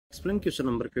Explain question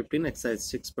number 15,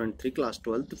 exercise 6.3, class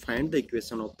 12. To find the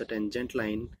equation of the tangent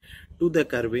line to the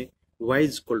curve y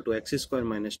is equal to x square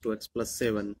minus 2x plus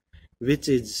 7, which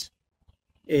is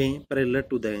a parallel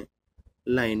to the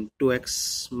line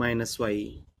 2x minus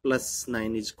y plus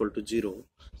 9 is equal to 0,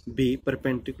 b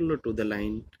perpendicular to the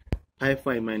line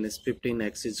 5y minus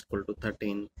 15x is equal to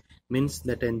 13. Means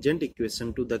the tangent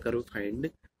equation to the curve. Find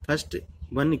first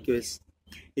one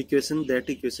equation that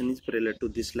equation is parallel to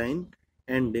this line,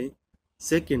 and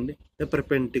second the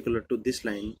perpendicular to this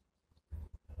line.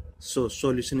 So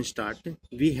solution start.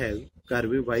 We have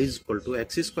curve y is equal to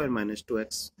x square minus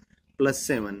 2x plus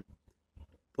 7.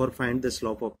 For find the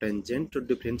slope of tangent, to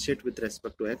differentiate with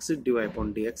respect to x, dy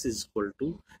upon dx is equal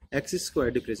to x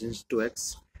square difference to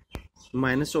x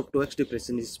minus of 2x difference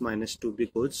is minus 2,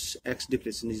 because x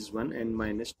difference is 1 and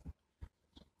minus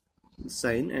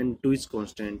sign, and 2 is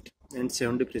constant, and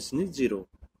 7 difference is 0.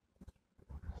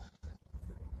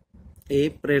 A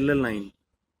parallel line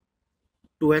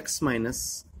 2x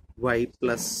minus y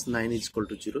plus 9 is equal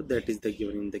to 0, that is the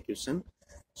given in the question.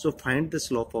 So find the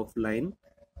slope of line.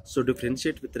 So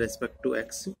differentiate with respect to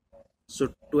x.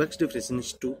 So 2x difference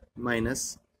is 2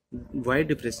 minus y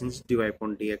difference is dy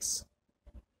upon dx,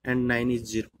 and 9 is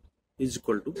 0 is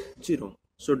equal to 0.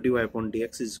 So dy upon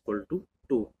dx is equal to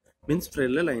 2. Means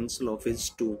parallel line slope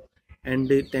is 2, and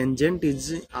the tangent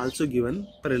is also given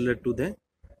parallel to the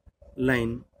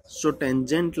line. So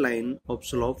tangent line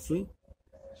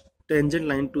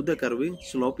to the curve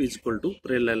slope is equal to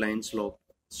parallel line slope.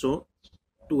 So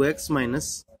 2x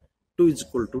minus 2 is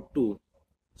equal to 2.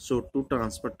 So 2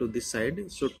 transfer to this side.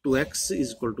 So 2x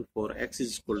is equal to 4, x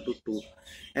is equal to 2,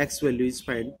 x value is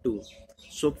find 2.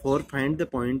 So for find the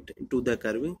point to the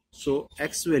curve, so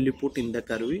x value put in the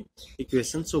curve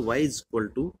equation. So y is equal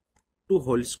to 2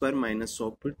 whole square minus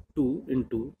of 2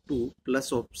 into 2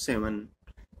 plus of 7.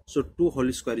 So 2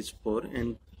 whole square is 4,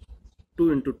 and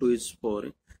 2 into 2 is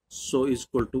 4. So is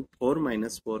equal to 4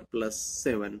 minus 4 plus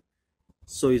 7.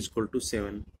 So is equal to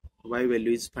 7. Y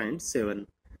value is find 7.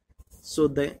 So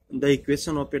the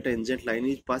equation of a tangent line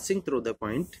is passing through the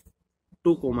point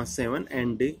 2, 7,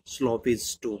 and the slope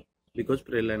is 2, because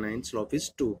parallel line slope is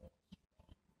 2.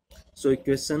 So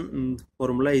equation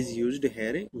formula is used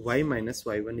here. Y minus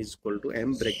y1 is equal to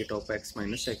m bracket of x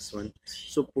minus x1.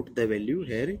 So put the value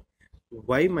here.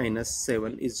 Y minus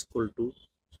 7 is equal to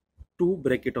 2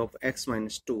 bracket of x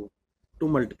minus 2. To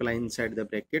multiply inside the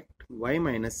bracket, y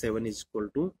minus 7 is equal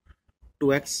to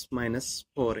 2x minus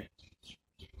 4.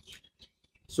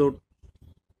 So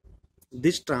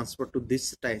this transfer to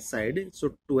this side.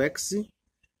 So 2x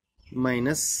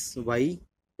minus y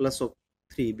plus of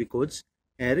 3, because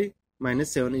here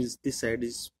minus 7 is this side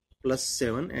is plus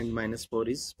 7, and minus 4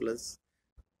 is plus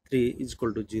 3 is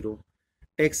equal to 0.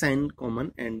 Take sign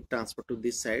common and transfer to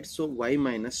this side. So y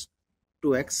minus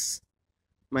 2x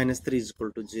minus 3 is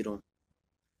equal to 0.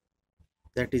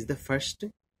 That is the first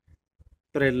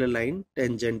parallel line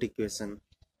tangent equation.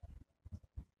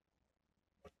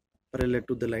 Parallel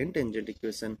to the line tangent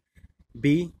equation.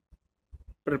 B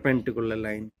perpendicular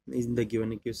line in the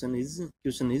given equation is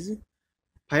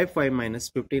 5y minus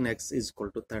 15x is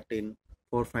equal to 13.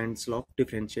 For find slope,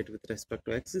 differentiate with respect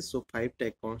to x. So 5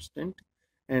 take constant,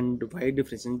 and y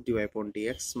difference dy upon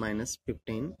dx minus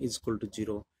 15 is equal to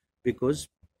 0, because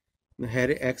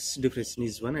here x difference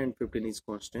is 1 and 15 is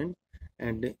constant,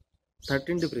 and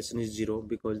 13 difference is 0,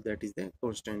 because that is the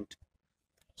constant.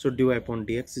 So dy upon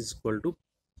dx is equal to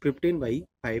 15 by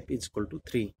 5 is equal to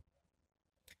 3.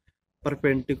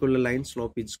 Perpendicular line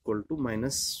slope is equal to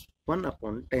minus 1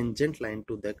 upon tangent line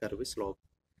to the curve slope.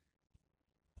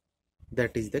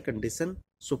 That is the condition.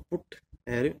 So put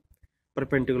here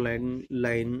perpendicular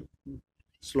line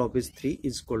slope is 3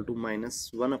 is equal to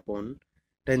minus 1 upon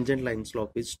tangent line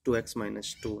slope is 2x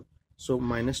minus 2. So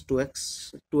minus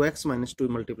 2x minus 2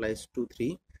 multiplies to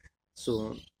 3.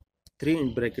 So 3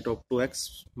 in bracket of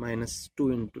 2x minus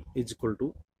 2 into is equal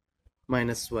to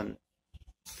minus 1.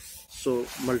 So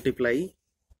multiply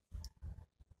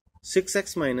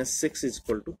 6x minus 6 is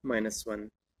equal to minus 1.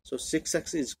 So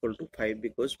 6x is equal to 5,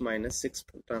 because minus 6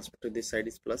 transfer to this side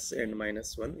is plus, and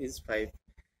minus 1 is 5.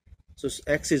 So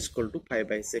x is equal to 5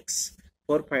 by 6.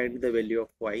 For find the value of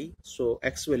y, so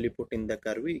x value put in the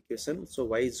curve equation. So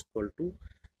y is equal to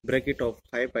bracket of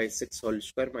 5 by 6 whole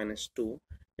square minus 2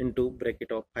 into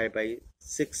bracket of 5 by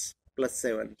 6 plus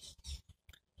 7.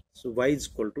 So y is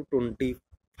equal to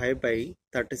 25 by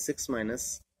 36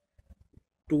 minus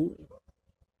 2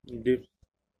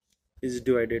 is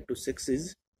divided to 6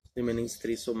 is remaining is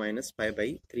 3. So minus 5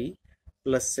 by 3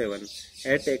 plus 7.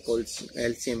 At equals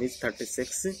LCM is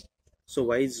 36. So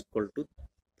y is equal to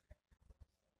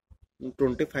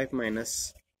 25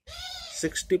 minus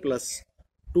 60 plus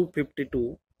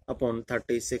 252 upon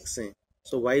 36.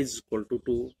 So y is equal to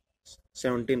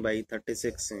 217 by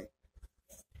 36.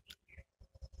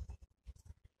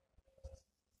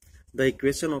 The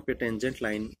equation of a tangent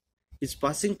line is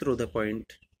passing through the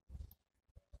point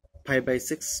 5 by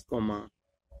 6,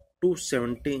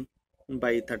 217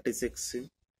 by 36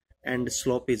 and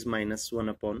slope is minus 1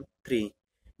 upon 3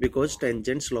 because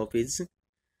tangent slope is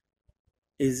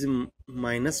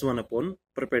minus 1 upon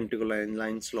perpendicular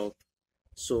line slope.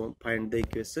 So find the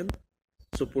equation.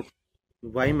 So put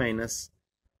y minus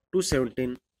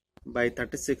 217 by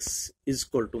 36 is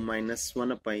equal to minus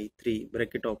 1 by 3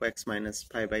 bracket of x minus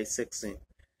 5 by 6.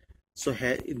 So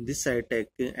here in this side take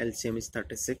LCM is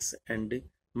 36 and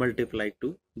multiply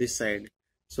to this side.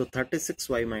 So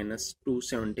 36y minus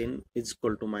 217 is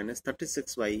equal to minus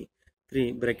 36y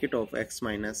 3 bracket of x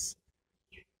minus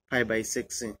 5 by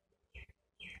 6.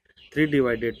 3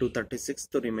 divided to 36,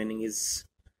 the remaining is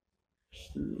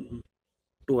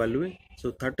 12.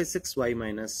 So 36y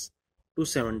minus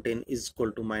 217 is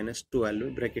equal to minus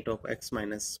 12 bracket of x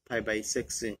minus 5 by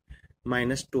 6.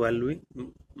 Minus 12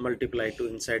 multiply to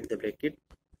inside the bracket.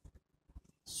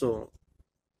 So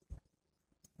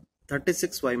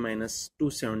 36y minus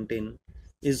 217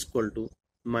 is equal to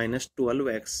minus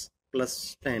 12x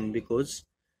plus 10 because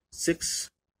 6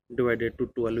 divided to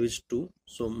 12 is 2.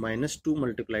 So minus 2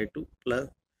 multiplied to plus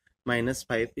minus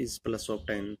 5 is plus of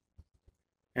 10.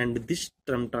 And this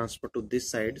term transfer to this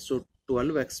side. So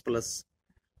 12x plus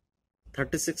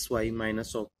 36y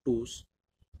minus of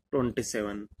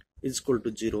 27 is equal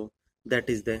to 0. That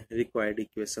is the required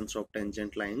equations of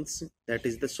tangent lines. That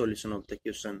is the solution of the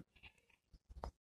question.